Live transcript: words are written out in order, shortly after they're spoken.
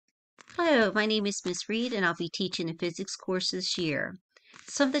Hello, my name is Miss Reed and I'll be teaching a physics course this year.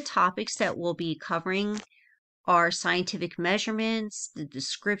 Some of the topics that we'll be covering are scientific measurements, the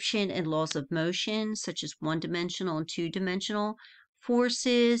description and laws of motion, such as one-dimensional and two-dimensional,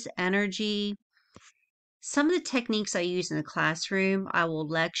 forces, energy. Some of the techniques I use in the classroom, I will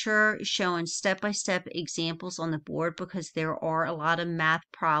lecture showing step-by-step examples on the board because there are a lot of math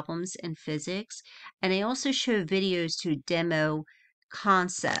problems in physics. And I also show videos to demo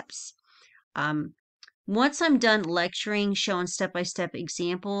concepts. Um, Once I'm done lecturing, showing step-by-step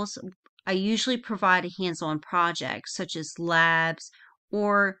examples, I usually provide a hands-on project such as labs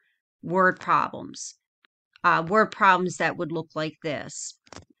or word problems. Word problems that would look like this,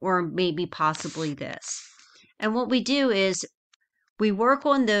 or maybe possibly this. And what we do is we work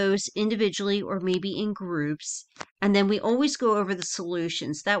on those individually or maybe in groups, and then we always go over the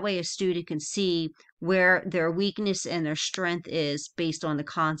solutions. That way a student can see where their weakness and their strength is based on the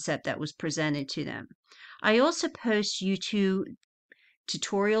concept that was presented to them. I also post YouTube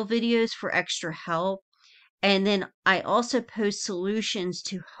tutorial videos for extra help, and then I also post solutions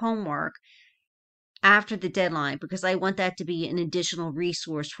to homework after the deadline because I want that to be an additional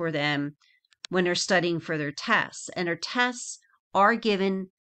resource for them when they're studying for their tests. And their tests are given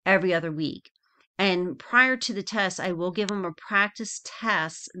every other week. And prior to the test, I will give them a practice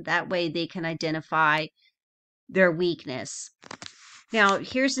test. That way they can identify their weakness. Now,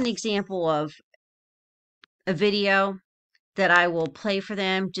 here's an example of a video that I will play for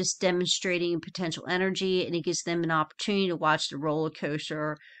them, just demonstrating potential energy, and it gives them an opportunity to watch the roller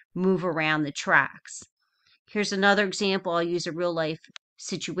coaster move around the tracks. Here's another example. I'll use a real life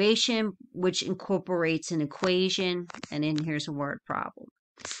situation which incorporates an equation, and then here's a word problem.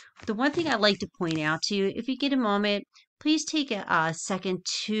 The one thing I'd like to point out to you, if you get a moment, please take a second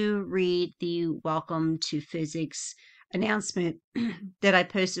to read the Welcome to Physics announcement that I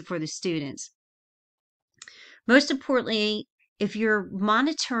posted for the students. Most importantly, if you're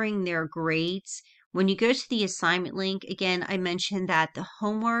monitoring their grades, when you go to the assignment link, again, I mentioned that the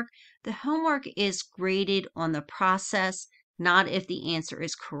homework is graded on the process, not if the answer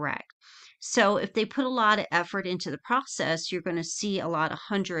is correct. So if they put a lot of effort into the process, you're going to see a lot of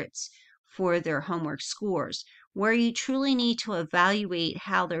hundreds for their homework scores. Where you truly need to evaluate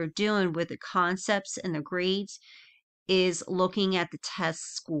how they're doing with the concepts and the grades is looking at the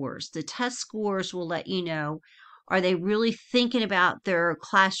test scores. The test scores will let you know, are they really thinking about their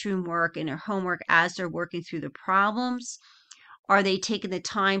classroom work and their homework as they're working through the problems? Are they taking the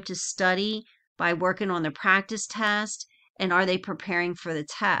time to study by working on the practice test? And are they preparing for the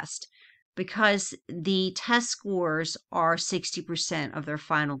test? Because the test scores are 60% of their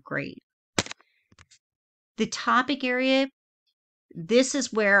final grade. The topic area, this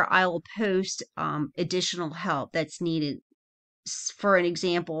is where I will post additional help that's needed. For an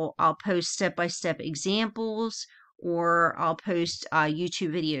example, I'll post step-by-step examples, or I'll post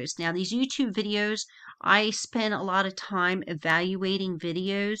YouTube videos. Now, these YouTube videos, I spend a lot of time evaluating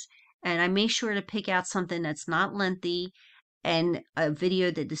videos, and I make sure to pick out something that's not lengthy and a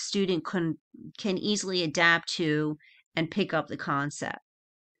video that the student can easily adapt to and pick up the concept.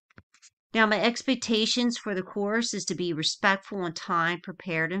 Now, my expectations for the course is to be respectful on time,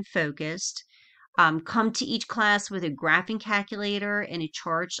 prepared, and focused. Come to each class with a graphing calculator and a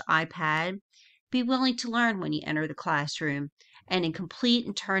charged iPad. Be willing to learn when you enter the classroom, and then complete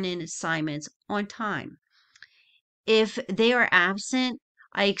and turn in assignments on time. If they are absent,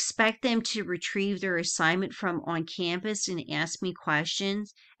 I expect them to retrieve their assignment from on campus and ask me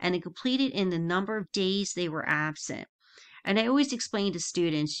questions, and to complete it in the number of days they were absent. And I always explain to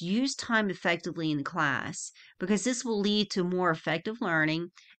students, use time effectively in the class because this will lead to more effective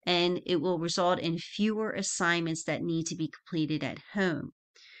learning and it will result in fewer assignments that need to be completed at home.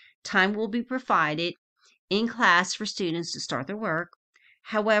 Time will be provided in class for students to start their work.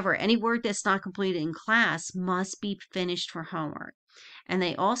 However, any work that's not completed in class must be finished for homework. And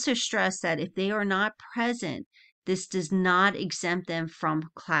they also stress that if they are not present, this does not exempt them from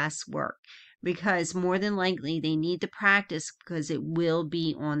class work, because more than likely they need to practice because it will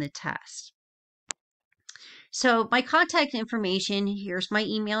be on the test. So my contact information, here's my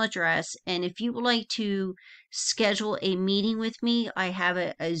email address, and if you would like to schedule a meeting with me, I have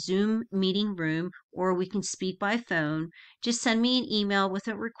a Zoom meeting room, or we can speak by phone. Just send me an email with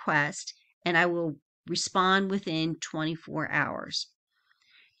a request and I will respond within 24 hours.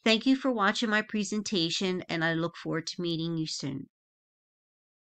 Thank you for watching my presentation, and I look forward to meeting you soon.